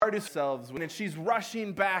hardest selves, and she's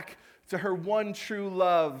rushing back to her one true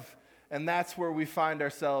love, and that's where we find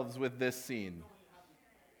ourselves with this scene.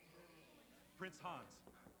 Prince Hans.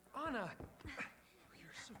 Anna! You're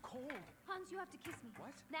so cold. Hans, you have to kiss me.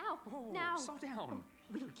 What? Now. Whoa, Now. slow down.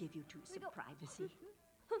 We'll give you two some privacy.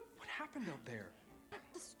 What happened out there?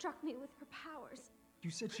 Struck me with her powers.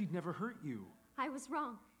 You said she'd never hurt you. I was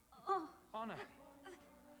wrong. Oh, Anna.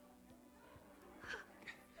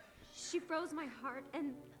 she froze my heart,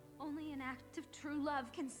 and only an act of true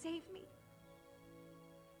love can save me.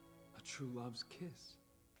 A true love's kiss.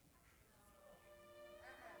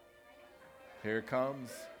 Here it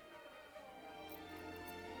comes.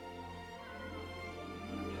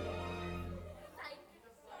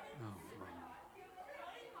 Oh, Ron.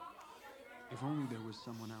 If only there was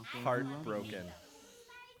someone out there who loved Heartbroken.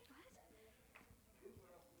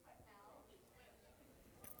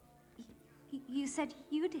 You said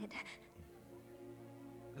you did.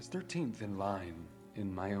 As 13th in line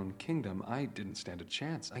in my own kingdom, I didn't stand a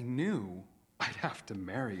chance. I knew I'd have to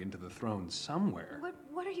marry into the throne somewhere.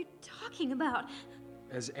 What are you talking about?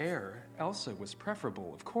 As heir, Elsa was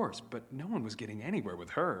preferable, of course, but no one was getting anywhere with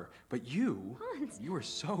her. But you, Hans. you were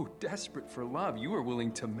so desperate for love, you were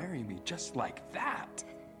willing to marry me just like that.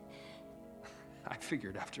 I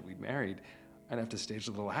figured after we'd married, I'd have to stage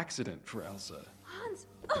a little accident for Elsa. Hans.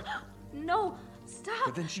 No, stop.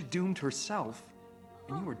 But then she doomed herself,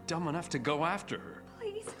 and you were dumb enough to go after her.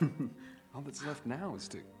 Please. All that's left now is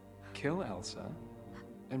to kill Elsa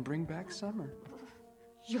and bring back Summer.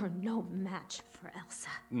 You're no match for Elsa.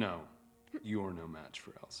 No, you're no match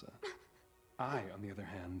for Elsa. I, on the other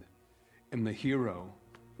hand, am the hero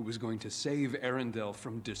who was going to save Arendelle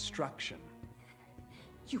from destruction.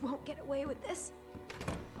 You won't get away with this.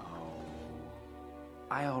 Oh,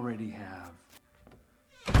 I already have.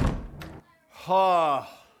 Huh.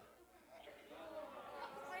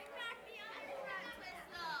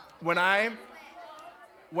 When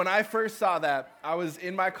I first saw that, I was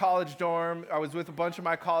in my college dorm. I was with a bunch of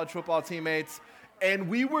my college football teammates, and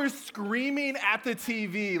we were screaming at the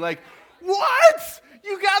TV like, "What?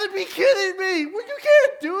 You gotta be kidding me! Well, you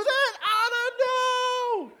can't do that! I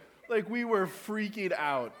don't know!" Like, we were freaking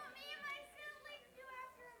out.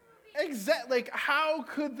 Exactly. Like, how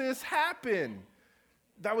could this happen?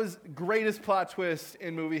 That was greatest plot twist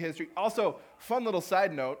in movie history. Also, fun little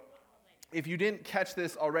side note. If you didn't catch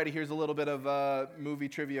this already, here's a little bit of movie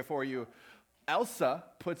trivia for you. Elsa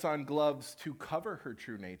puts on gloves to cover her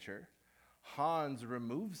true nature. Hans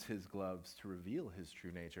removes his gloves to reveal his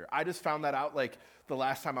true nature. I just found that out like the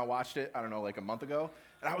last time I watched it, I don't know, like a month ago.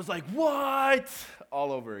 And I was like, what?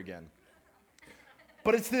 All over again.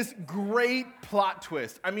 But it's this great plot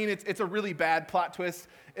twist. I mean, it's a really bad plot twist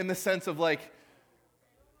in the sense of like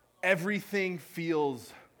everything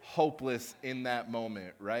feels hopeless in that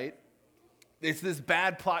moment, right? It's this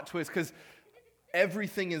bad plot twist because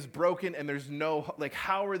everything is broken and there's no, like,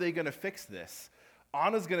 how are they going to fix this?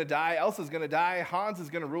 Anna's going to die. Elsa's going to die. Hans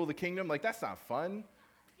is going to rule the kingdom. Like, that's not fun.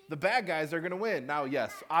 The bad guys are going to win. Now,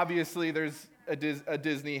 yes, obviously there's a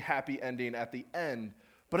Disney happy ending at the end.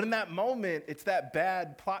 But in that moment, it's that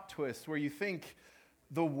bad plot twist where you think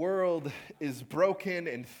the world is broken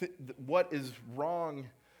and what is wrong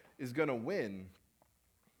is going to win.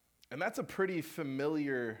 And that's a pretty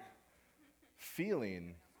familiar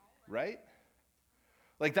feeling, right?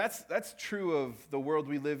 Like that's true of the world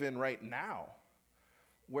we live in right now,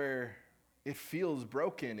 where it feels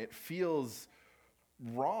broken, it feels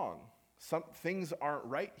wrong. Some things aren't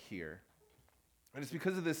right here. And it's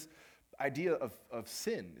because of this idea of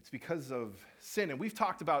sin. It's because of sin. And we've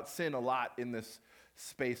talked about sin a lot in this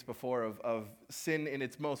space before, of sin in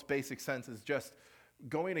its most basic sense is just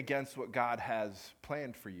going against what God has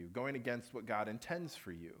planned for you, going against what God intends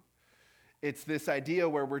for you. It's this idea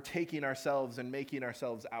where we're taking ourselves and making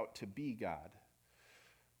ourselves out to be God.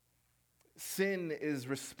 Sin is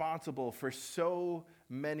responsible for so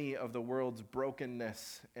many of the world's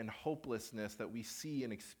brokenness and hopelessness that we see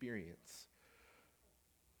and experience.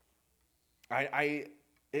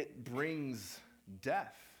 It brings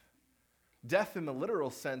death. Death in the literal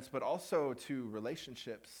sense, but also to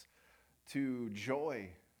relationships, to joy,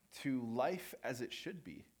 to life as it should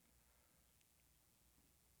be.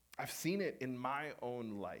 I've seen it in my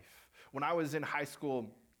own life. When I was in high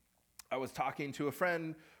school, I was talking to a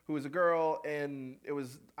friend who was a girl, and it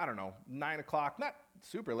was, 9 o'clock, not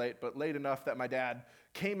super late, but late enough that my dad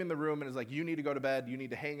came in the room and was like, you need to go to bed, you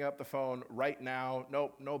need to hang up the phone right now.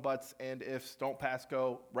 Nope, no buts and ifs, don't pass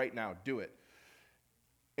go, right now, do it.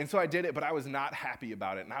 And so I did it, but I was not happy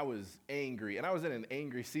about it, and I was angry, and I was in an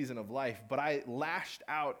angry season of life, but I lashed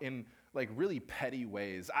out in like really petty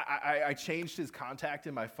ways. I changed his contact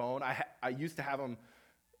in my phone. I used to have him,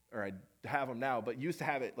 or I have him now, but used to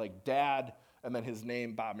have it like dad and then his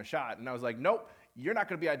name, Bob Machat. And I was like, nope, you're not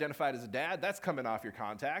going to be identified as a dad. That's coming off your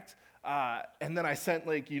contact. And then I sent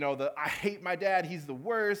like, I hate my dad. He's the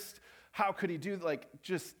worst. How could he do like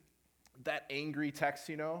just that angry text,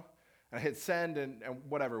 And I hit send and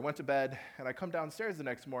whatever, went to bed. And I come downstairs the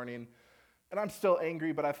next morning and I'm still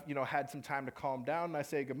angry, but I've, had some time to calm down. And I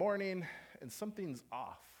say, good morning. And something's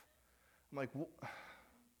off. I'm like,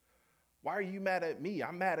 why are you mad at me?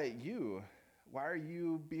 I'm mad at you. Why are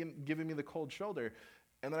you giving me the cold shoulder?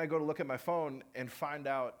 And then I go to look at my phone and find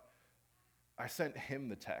out I sent him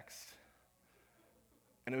the text.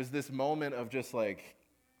 And it was this moment of just like,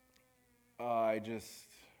 I just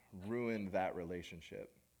ruined that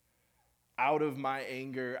relationship. Out of my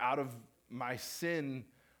anger, out of my sin,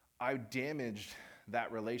 I damaged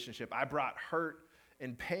that relationship. I brought hurt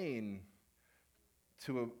and pain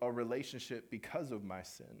to a relationship because of my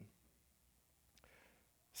sin.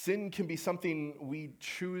 Sin can be something we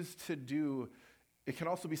choose to do. It can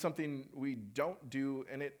also be something we don't do,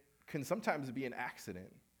 and it can sometimes be an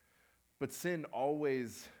accident. But sin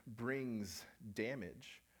always brings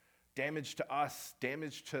damage. Damage to us,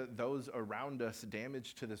 damage to those around us,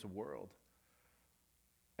 damage to this world.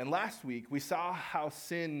 And last week, we saw how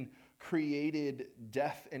sin created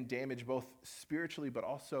death and damage both spiritually but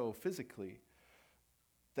also physically.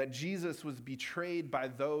 That Jesus was betrayed by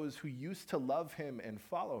those who used to love him and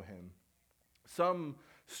follow him. Some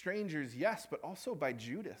strangers, yes, but also by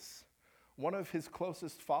Judas, one of his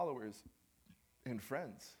closest followers and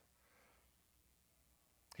friends.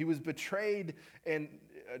 He was betrayed, and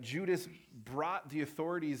Judas brought the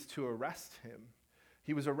authorities to arrest him.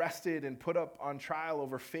 He was arrested and put up on trial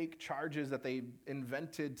over fake charges that they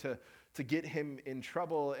invented to get him in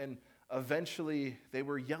trouble, and eventually they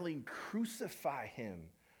were yelling, "Crucify him!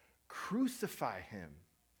 Crucify him!"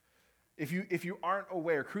 If you aren't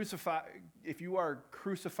aware, if you are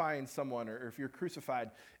crucifying someone or if you're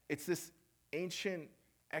crucified, it's this ancient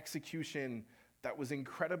execution that was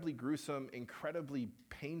incredibly gruesome, incredibly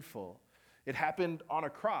painful. It happened on a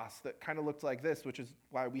cross that kind of looked like this, which is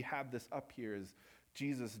why we have this up here, is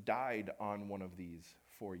Jesus died on one of these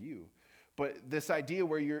for you. But this idea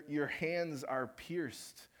where your hands are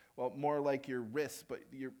pierced, well, more like your wrists, but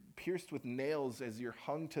you're pierced with nails as you're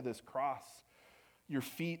hung to this cross. Your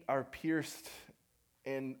feet are pierced,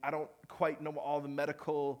 and I don't quite know all the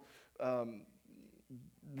medical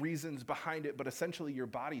reasons behind it, but essentially your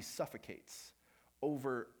body suffocates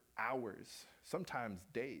over hours, sometimes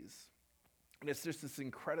days. And it's just this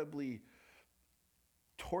incredibly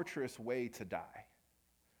torturous way to die.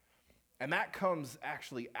 And that comes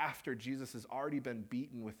actually after Jesus has already been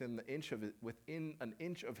beaten within an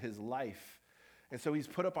inch of his life. And so he's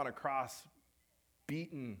put up on a cross,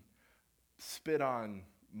 beaten, spit on,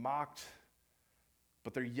 mocked,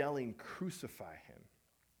 but they're yelling, "Crucify him."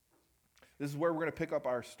 This is where we're going to pick up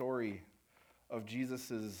our story of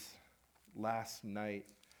Jesus' last night.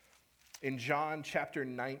 In John chapter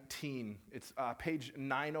 19, it's page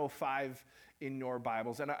 905 in your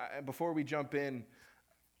Bibles. And before we jump in,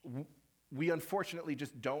 we unfortunately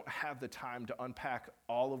just don't have the time to unpack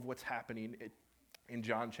all of what's happening in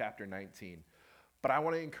John chapter 19. But I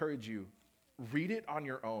want to encourage you, read it on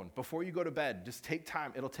your own. Before you go to bed, just take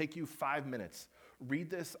time. It'll take you 5 minutes. Read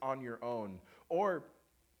this on your own. Or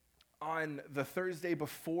on the Thursday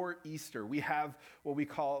before Easter, we have what we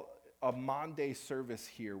call a Maundy service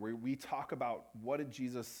here, where we talk about what did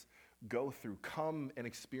Jesus go through. Come and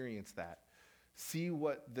experience that. See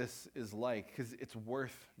what this is like, because it's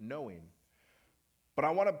worth knowing. But I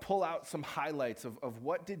want to pull out some highlights of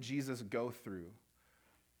what did Jesus go through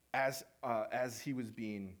as he was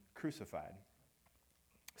being crucified.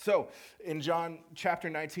 So in John chapter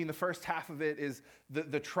 19, the first half of it is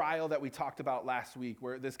the trial that we talked about last week,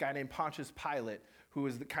 where this guy named Pontius Pilate, who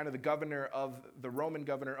was the Roman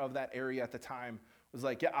governor of that area at the time, was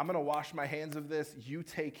like, yeah, I'm going to wash my hands of this. You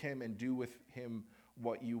take him and do with him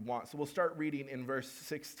what you want. So we'll start reading in verse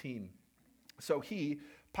 16. So he,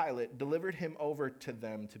 Pilate, delivered him over to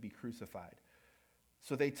them to be crucified.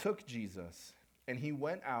 So they took Jesus, and he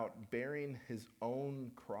went out bearing his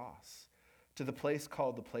own cross to the place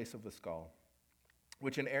called the place of the skull,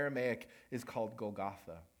 which in Aramaic is called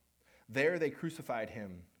Golgotha. There they crucified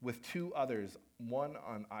him with two others, one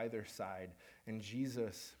on either side, and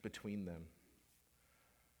Jesus between them.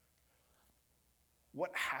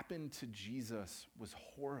 What happened to Jesus was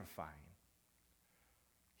horrifying.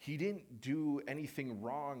 He didn't do anything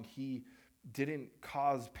wrong. He didn't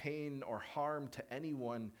cause pain or harm to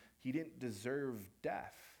anyone. He didn't deserve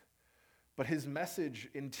death. But his message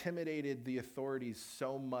intimidated the authorities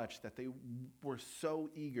so much that they were so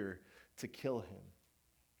eager to kill him.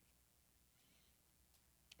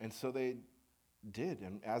 And so they did.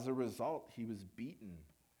 And as a result, he was beaten.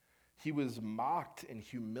 He was mocked and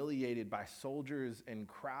humiliated by soldiers and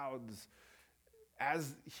crowds.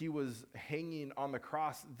 As he was hanging on the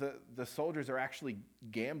cross, the soldiers are actually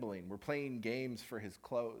gambling. We're playing games for his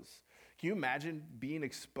clothes. Can you imagine being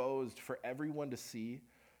exposed for everyone to see,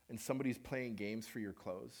 and somebody's playing games for your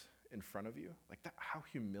clothes in front of you? Like that, how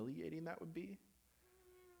humiliating that would be.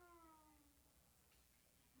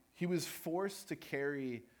 He was forced to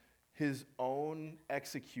carry his own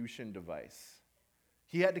execution device.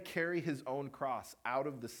 He had to carry his own cross out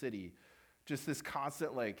of the city. Just this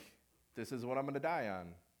constant, like, this is what I'm going to die on.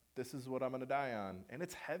 This is what I'm going to die on. And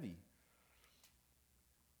it's heavy.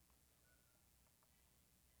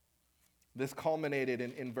 This culminated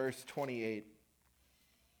in verse 28.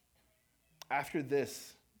 After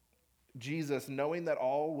this, Jesus, knowing that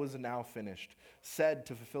all was now finished, said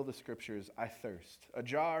to fulfill the scriptures, I thirst. A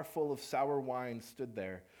jar full of sour wine stood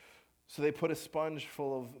there. So they put a sponge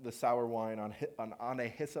full of the sour wine on a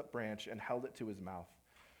hyssop branch and held it to his mouth.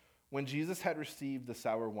 When Jesus had received the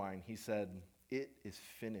sour wine, he said, it is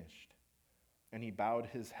finished. And he bowed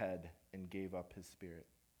his head and gave up his spirit.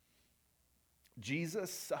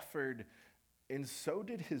 Jesus suffered, and so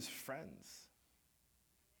did his friends.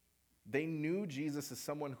 They knew Jesus as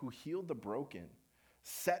someone who healed the broken,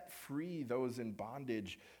 set free those in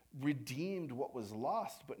bondage, redeemed what was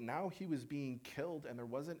lost, but now he was being killed and there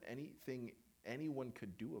wasn't anything anyone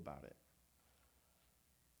could do about it.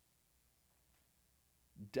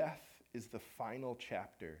 Death is the final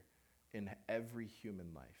chapter in every human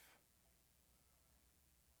life.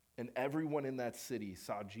 And everyone in that city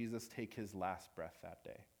saw Jesus take his last breath that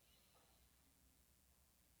day.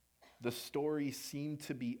 The story seemed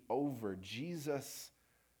to be over. Jesus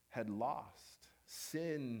had lost.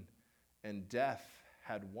 Sin and death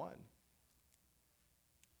had won.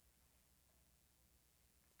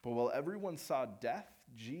 But while everyone saw death,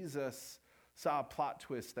 Jesus saw a plot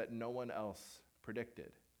twist that no one else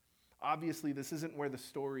predicted. Obviously, this isn't where the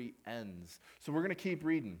story ends. So we're going to keep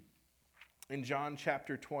reading in John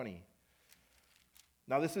chapter 20.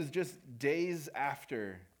 Now, this is just days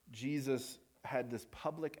after Jesus had this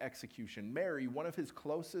public execution. Mary, one of his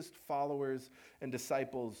closest followers and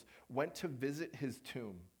disciples, went to visit his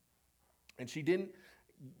tomb. And she didn't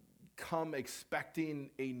come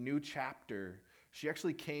expecting a new chapter. She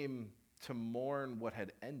actually came to mourn what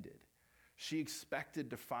had ended. She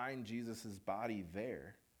expected to find Jesus' body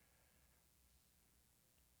there.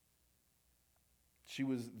 She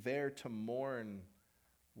was there to mourn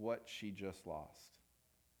what she just lost.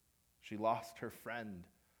 She lost her friend,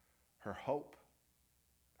 her hope,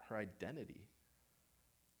 her identity.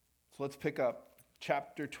 So let's pick up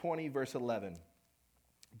chapter 20, verse 11.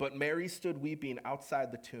 But Mary stood weeping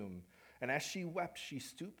outside the tomb, and as she wept, she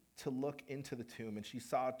stooped to look into the tomb, and she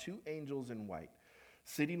saw two angels in white,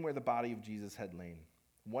 sitting where the body of Jesus had lain,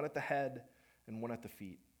 one at the head and one at the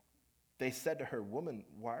feet. They said to her, "Woman,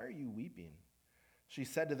 why are you weeping?" She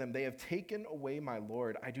said to them, "They have taken away my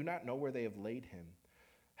Lord. I do not know where they have laid him."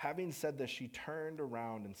 Having said this, she turned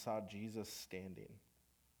around and saw Jesus standing,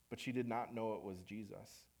 but she did not know it was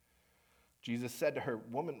Jesus. Jesus said to her,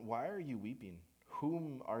 "Woman, why are you weeping?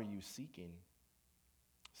 Whom are you seeking?"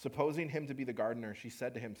 Supposing him to be the gardener, she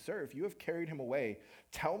said to him, "Sir, if you have carried him away,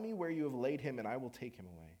 tell me where you have laid him, and I will take him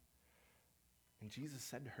away." And Jesus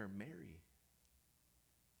said to her, "Mary."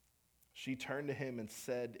 She turned to him and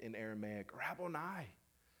said in Aramaic, "Rabboni."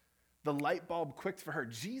 The light bulb clicked for her.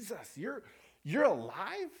 Jesus, you're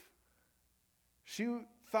alive? She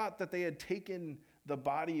thought that they had taken the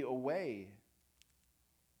body away.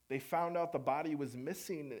 They found out the body was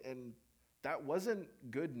missing, and that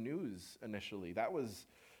wasn't good news initially.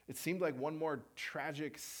 It seemed like one more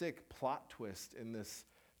tragic, sick plot twist in this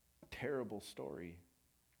terrible story.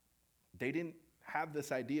 They didn't have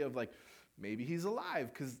this idea of like, maybe he's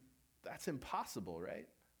alive, because that's impossible, right?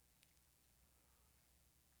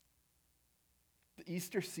 The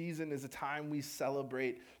Easter season is a time we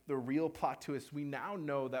celebrate the real plot twist we now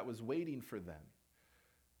know that was waiting for them.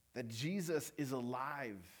 That Jesus is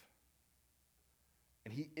alive.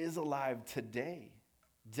 And he is alive today.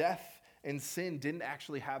 Death and sin didn't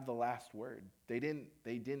actually have the last word. They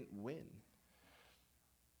didn't win.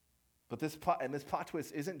 But this plot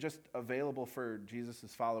twist isn't just available for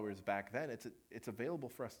Jesus' followers back then. It's available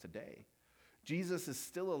for us today. Jesus is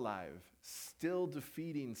still alive, still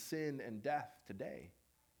defeating sin and death today.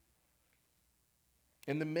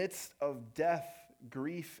 In the midst of death,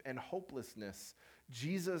 grief, and hopelessness,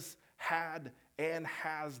 Jesus had and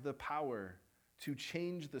has the power to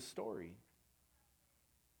change the story.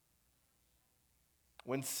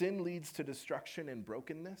 When sin leads to destruction and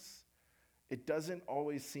brokenness, it doesn't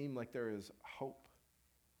always seem like there is hope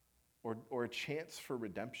or a chance for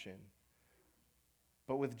redemption.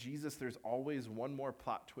 But with Jesus, there's always one more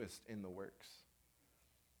plot twist in the works.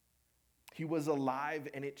 He was alive,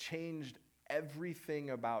 and it changed everything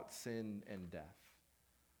about sin and death.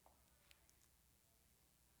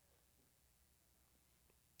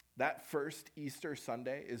 That first Easter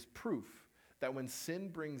Sunday is proof that when sin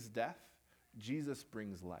brings death, Jesus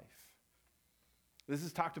brings life. This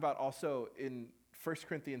is talked about also in 1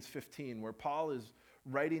 Corinthians 15, where Paul is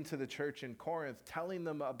writing to the church in Corinth, telling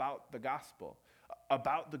them about the gospel,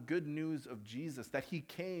 about the good news of Jesus, that he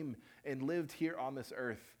came and lived here on this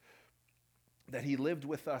earth, that he lived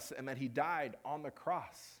with us, and that he died on the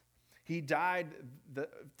cross. He died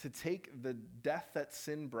to take the death that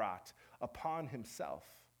sin brought upon himself.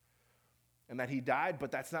 And that he died,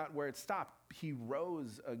 but that's not where it stopped. He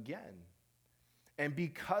rose again. And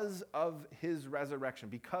because of his resurrection,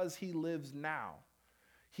 because he lives now,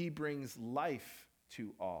 he brings life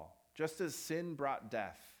to all. Just as sin brought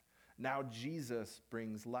death, now Jesus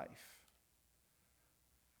brings life.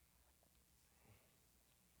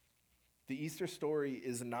 The Easter story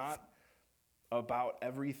is not about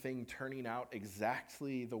everything turning out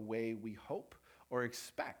exactly the way we hope or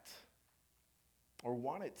expect or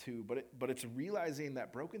want it to, but it's realizing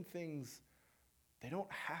that broken things, they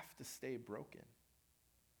don't have to stay broken.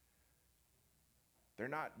 They're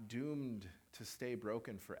not doomed to stay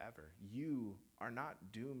broken forever. You are not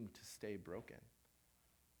doomed to stay broken.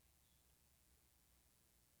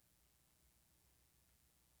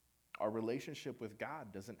 Our relationship with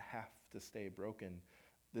God doesn't have to stay broken.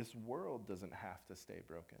 This world doesn't have to stay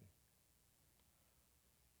broken.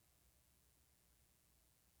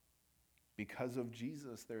 Because of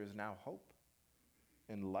Jesus, there is now hope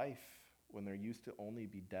and life when there used to only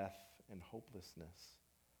be death and hopelessness.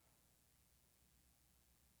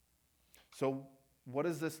 So, what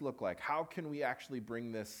does this look like? How can we actually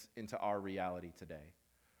bring this into our reality today?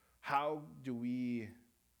 How do we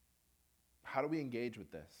engage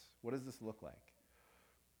with this? What does this look like?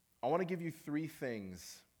 I want to give you 3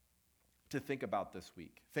 things to think about this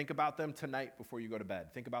week. Think about them tonight before you go to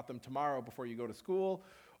bed. Think about them tomorrow before you go to school,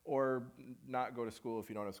 or not go to school if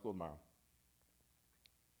you don't have school tomorrow.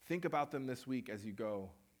 Think about them this week as you go,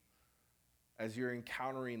 as you're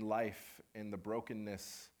encountering life and the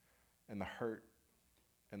brokenness and the hurt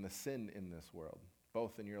and the sin in this world,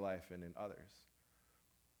 both in your life and in others.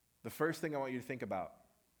 The first thing I want you to think about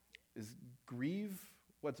is grieve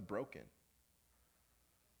what's broken.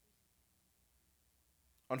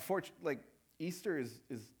 Unfortunately, Easter is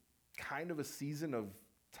kind of a season of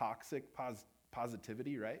toxic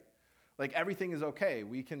positivity, right? Like everything is okay.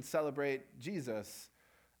 We can celebrate Jesus.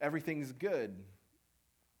 Everything's good.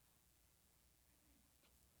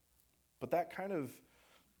 But that kind of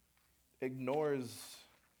ignores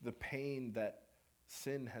the pain that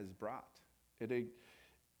sin has brought.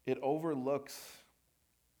 It overlooks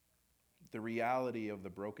the reality of the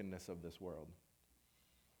brokenness of this world.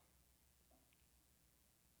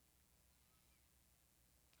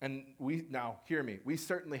 And now, hear me, we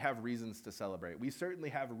certainly have reasons to celebrate. We certainly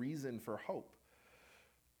have reason for hope.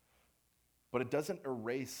 But it doesn't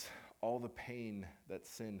erase all the pain that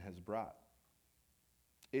sin has brought.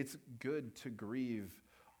 It's good to grieve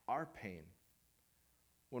our pain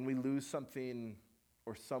when we lose something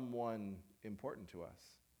or someone important to us.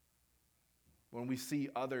 When we see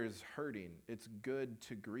others hurting, it's good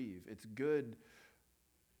to grieve. It's good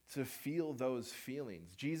to feel those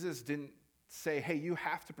feelings. Jesus didn't say, hey, you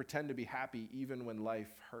have to pretend to be happy even when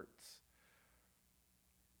life hurts.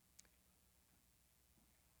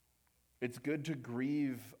 It's good to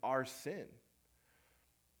grieve our sin.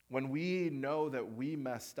 When we know that we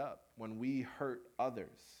messed up, when we hurt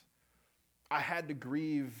others. I had to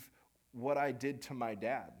grieve what I did to my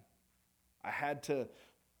dad. I had to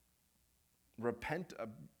repent,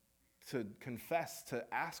 to confess, to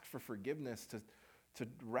ask for forgiveness, to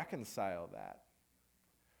reconcile that.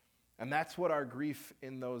 And that's what our grief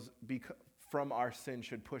from our sin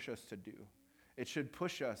should push us to do. It should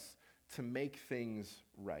push us to make things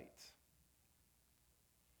right.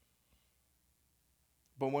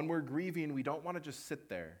 But when we're grieving, we don't want to just sit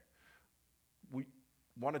there. We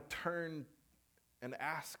want to turn and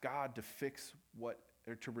ask God to fix or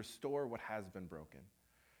to restore what has been broken.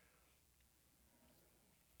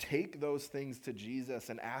 Take those things to Jesus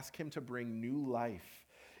and ask him to bring new life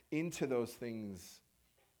into those things,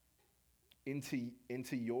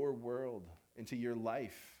 into your world, into your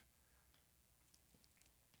life.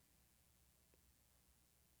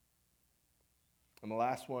 And the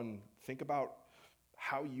last one, think about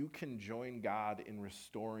how you can join God in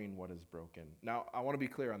restoring what is broken. Now, I want to be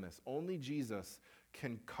clear on this. Only Jesus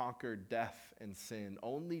can conquer death and sin.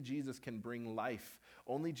 Only Jesus can bring life.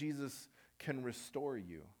 Only Jesus can restore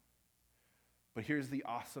you. But here's the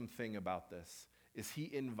awesome thing about this, is he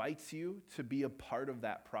invites you to be a part of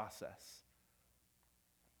that process.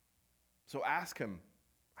 So ask him,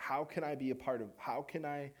 how can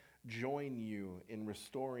I join you in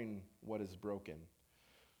restoring what is broken?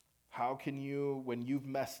 How can you, when you've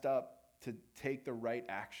messed up, to take the right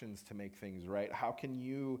actions to make things right? How can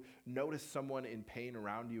you notice someone in pain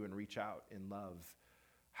around you and reach out in love?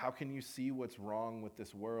 How can you see what's wrong with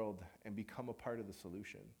this world and become a part of the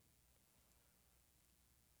solution?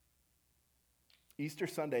 Easter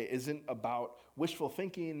Sunday isn't about wishful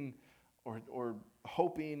thinking or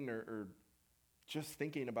hoping or just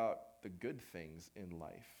thinking about the good things in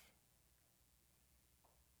life.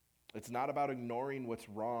 It's not about ignoring what's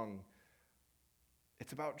wrong.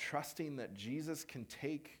 It's about trusting that Jesus can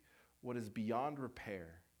take what is beyond repair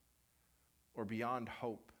or beyond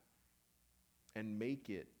hope and make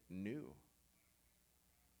it new.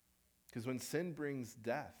 Because when sin brings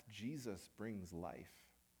death, Jesus brings life.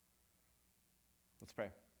 Let's pray.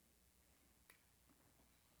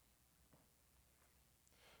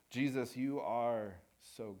 Jesus, you are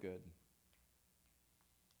so good.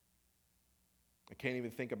 I can't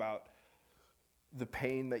even think about the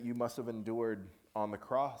pain that you must have endured on the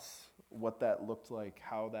cross, what that looked like,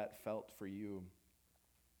 how that felt for you.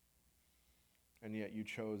 And yet you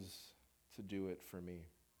chose to do it for me.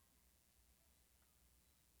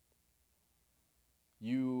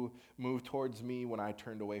 You moved towards me when I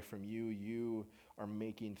turned away from you. You are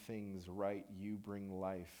making things right. You bring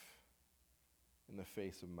life in the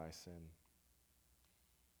face of my sin.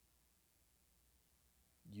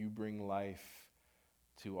 You bring life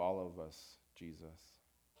to all of us, Jesus.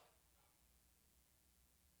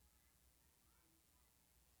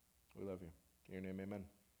 We love you. In your name, amen.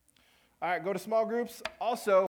 All right, go to small groups. Also,